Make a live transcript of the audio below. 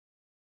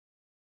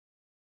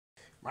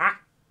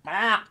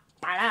That's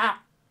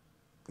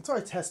how I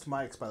test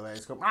mics, by the way. I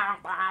just go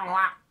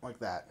like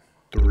that.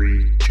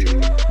 3, 2,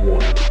 1,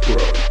 go.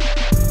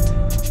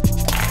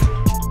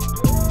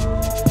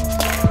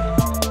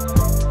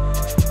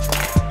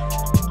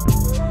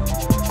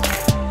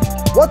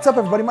 What's up,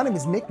 everybody? My name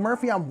is Nick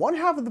Murphy. I'm one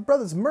half of the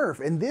brothers Murph,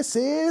 and this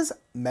is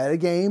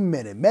Metagame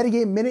Minute.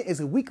 Metagame Minute is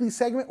a weekly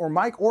segment where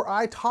Mike or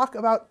I talk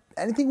about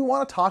anything we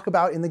want to talk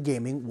about in the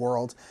gaming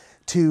world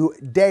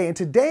today. And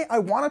today I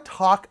want to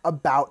talk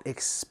about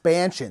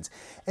expansions,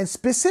 and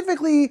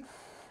specifically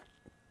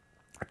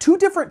two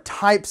different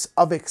types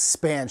of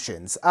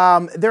expansions.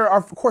 There are,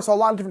 of course, a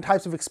lot of different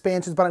types of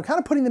expansions, but I'm kind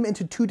of putting them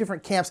into two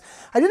different camps.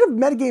 I did a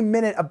Metagame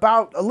Minute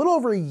about a little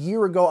over a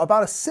year ago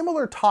about a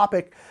similar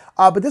topic,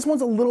 but this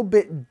one's a little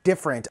bit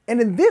different.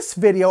 And in this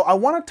video, I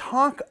want to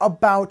talk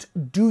about,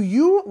 do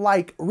you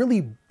like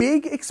really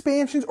big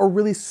expansions or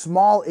really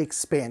small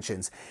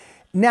expansions?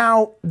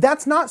 Now,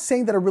 that's not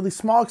saying that a really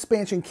small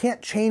expansion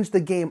can't change the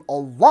game a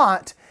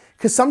lot,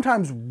 because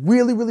sometimes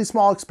really, really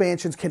small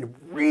expansions can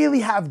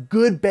really have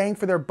good bang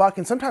for their buck,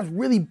 and sometimes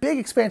really big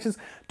expansions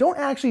don't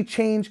actually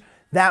change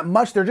that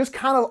much. They're just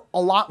kind of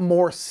a lot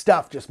more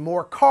stuff, just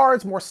more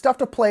cards, more stuff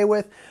to play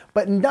with,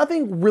 but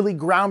nothing really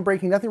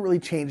groundbreaking, nothing really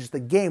changes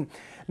the game.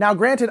 Now,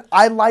 granted,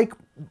 I like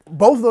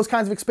both of those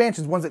kinds of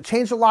expansions, ones that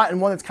change a lot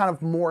and one that's kind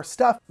of more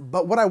stuff.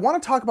 But what I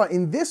want to talk about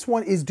in this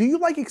one is, do you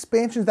like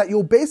expansions that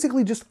you'll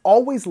basically just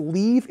always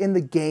leave in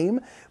the game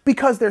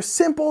because they're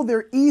simple,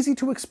 they're easy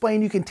to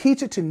explain, you can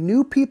teach it to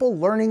new people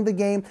learning the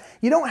game,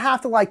 you don't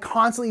have to like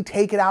constantly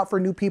take it out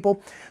for new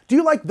people? Do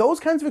you like those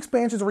kinds of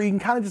expansions where you can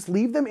kind of just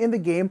leave them in the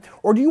game?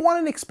 Or do you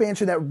want an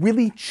expansion that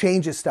really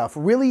changes stuff,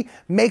 really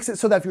makes it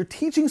so that if you're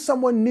teaching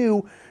someone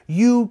new,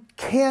 you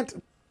can't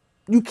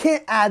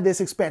add this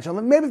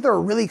expansion? Maybe if they're a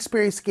really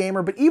experienced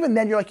gamer, but even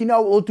then you're like, you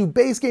know, we'll do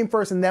base game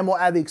first and then we'll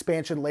add the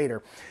expansion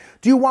later.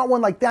 Do you want one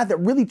like that that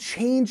really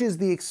changes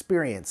the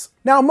experience?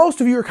 Now,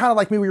 most of you are kind of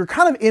like me, where you're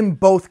kind of in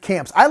both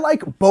camps. I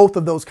like both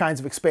of those kinds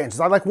of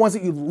expansions. I like ones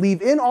that you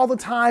leave in all the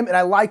time, and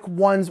I like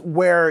ones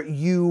where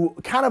you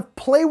kind of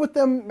play with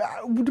them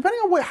depending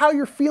on how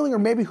you're feeling or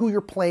maybe who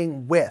you're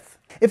playing with.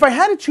 If I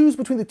had to choose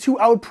between the two,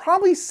 I would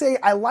probably say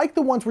I like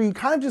the ones where you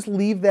kind of just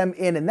leave them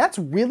in, and that's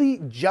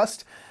really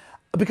just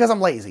because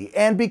I'm lazy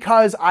and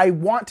because I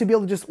want to be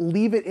able to just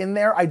leave it in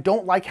there. I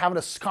don't like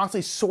having to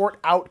constantly sort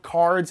out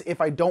cards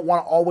if I don't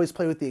want to always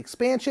play with the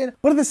expansion.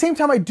 But at the same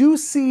time, I do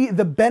see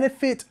the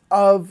benefit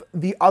of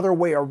the other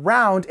way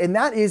around, and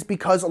that is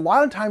because a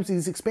lot of times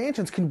these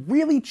expansions can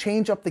really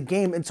change up the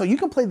game. And so you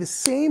can play the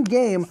same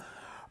game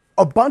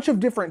a bunch of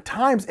different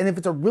times, and if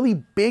it's a really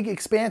big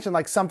expansion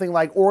like something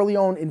like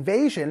Orleans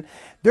Invasion,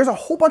 there's a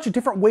whole bunch of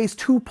different ways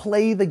to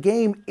play the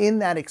game in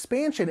that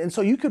expansion. And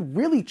so you could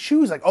really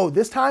choose like, oh,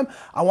 this time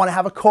I want to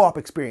have a co-op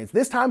experience,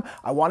 this time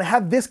I want to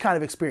have this kind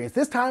of experience,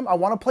 this time I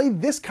want to play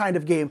this kind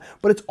of game,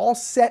 but it's all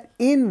set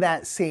in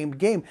that same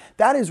game.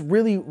 That is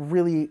really,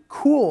 really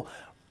cool.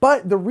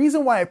 But the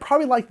reason why I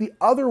probably like the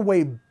other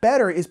way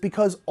better is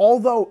because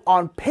although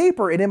on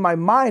paper and in my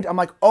mind, I'm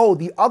like, oh,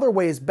 the other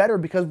way is better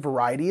because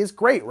variety is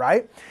great,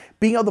 right?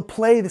 Being able to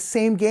play the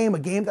same game, a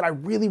game that I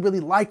really, really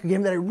like, a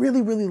game that I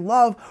really, really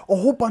love, a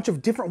whole bunch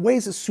of different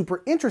ways is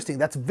super interesting.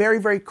 That's very,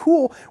 very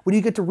cool when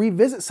you get to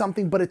revisit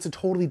something, but it's a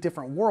totally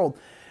different world.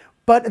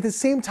 But at the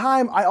same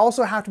time, I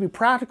also have to be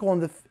practical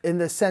in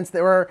the sense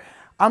that where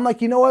I'm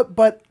like, you know what,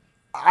 but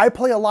I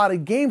play a lot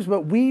of games,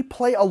 but we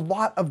play a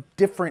lot of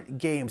different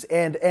games.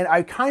 And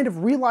I kind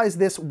of realized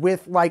this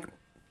with like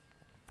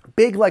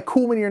big, like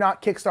Cool Mini or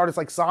Not Kickstarters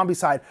like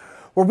Zombicide,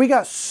 where we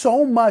got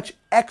so much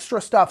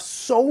extra stuff,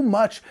 so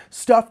much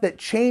stuff that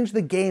changed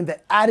the game,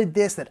 that added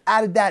this, that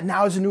added that.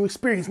 Now it's a new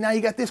experience. Now you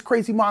got this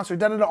crazy monster,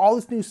 all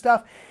this new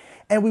stuff.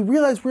 And we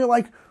realized we were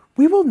like,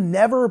 we will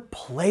never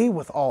play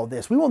with all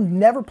this. We will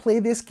never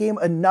play this game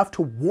enough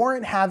to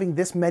warrant having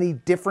this many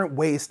different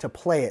ways to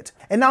play it.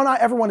 And now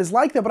not everyone is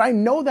like that, but I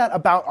know that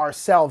about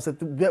ourselves,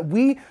 that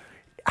we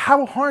have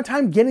a hard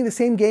time getting the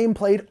same game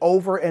played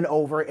over and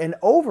over and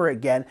over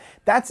again.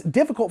 That's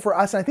difficult for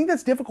us, and I think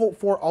that's difficult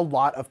for a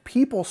lot of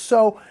people.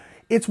 So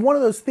it's one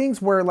of those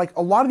things where like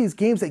a lot of these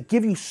games that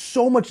give you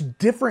so much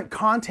different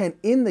content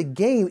in the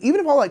game,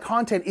 even if all that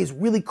content is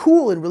really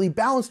cool and really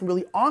balanced and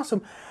really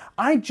awesome,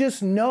 I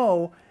just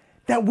know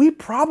that we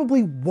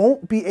probably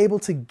won't be able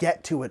to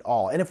get to it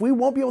all. And if we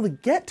won't be able to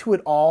get to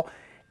it all,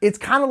 it's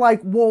kind of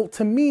like, well,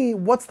 to me,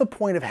 what's the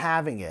point of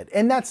having it?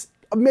 And that's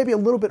maybe a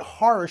little bit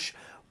harsh,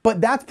 but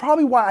that's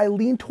probably why I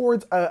lean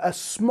towards a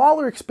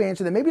smaller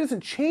expansion that maybe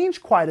doesn't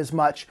change quite as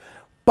much,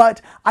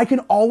 but I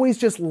can always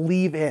just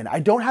leave in. I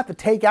don't have to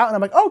take out, and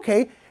I'm like,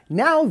 okay,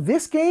 now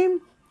this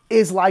game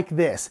is like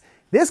this.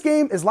 This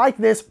game is like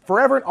this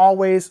forever and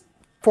always,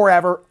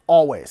 forever,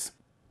 always.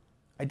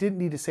 I didn't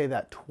need to say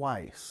that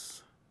twice.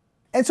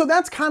 And so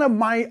that's kind of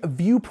my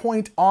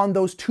viewpoint on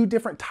those two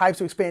different types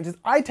of expansions.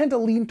 I tend to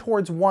lean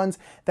towards ones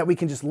that we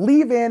can just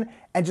leave in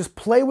and just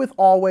play with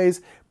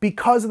always,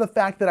 because of the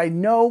fact that I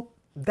know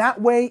that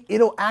way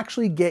it'll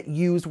actually get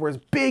used, whereas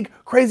big,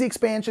 crazy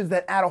expansions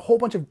that add a whole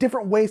bunch of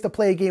different ways to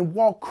play a game,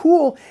 while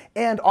cool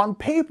and on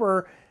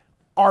paper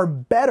are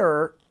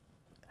better,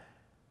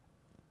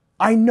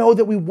 I know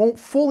that we won't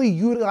fully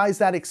utilize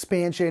that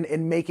expansion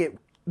and make it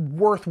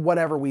worth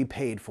whatever we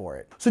paid for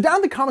it. So down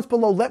in the comments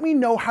below, let me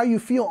know how you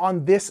feel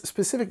on this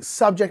specific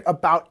subject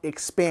about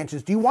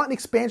expansions. Do you want an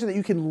expansion that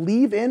you can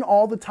leave in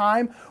all the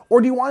time?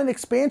 Or do you want an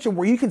expansion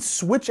where you can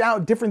switch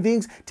out different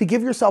things to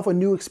give yourself a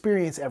new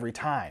experience every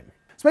time?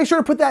 So make sure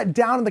to put that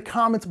down in the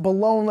comments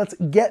below and let's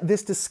get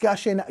this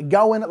discussion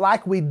going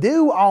like we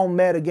do on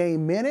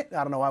Metagame Minute.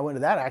 I don't know why I went to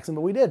that accent,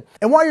 but we did.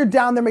 And while you're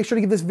down there, make sure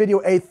to give this video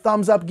a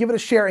thumbs up, give it a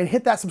share, and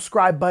hit that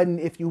subscribe button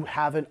if you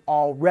haven't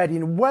already.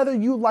 And whether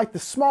you like the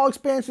small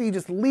expansion you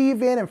just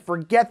leave in and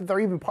forget that they're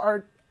even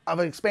part of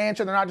an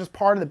expansion, they're not just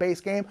part of the base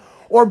game,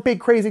 or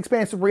big crazy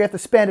expansions where you have to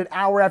spend an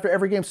hour after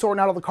every game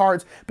sorting out all the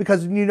cards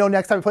because you know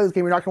next time you play this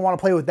game, you're not going to want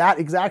to play with that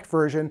exact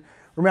version.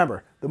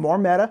 Remember, the more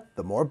meta,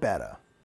 the more beta.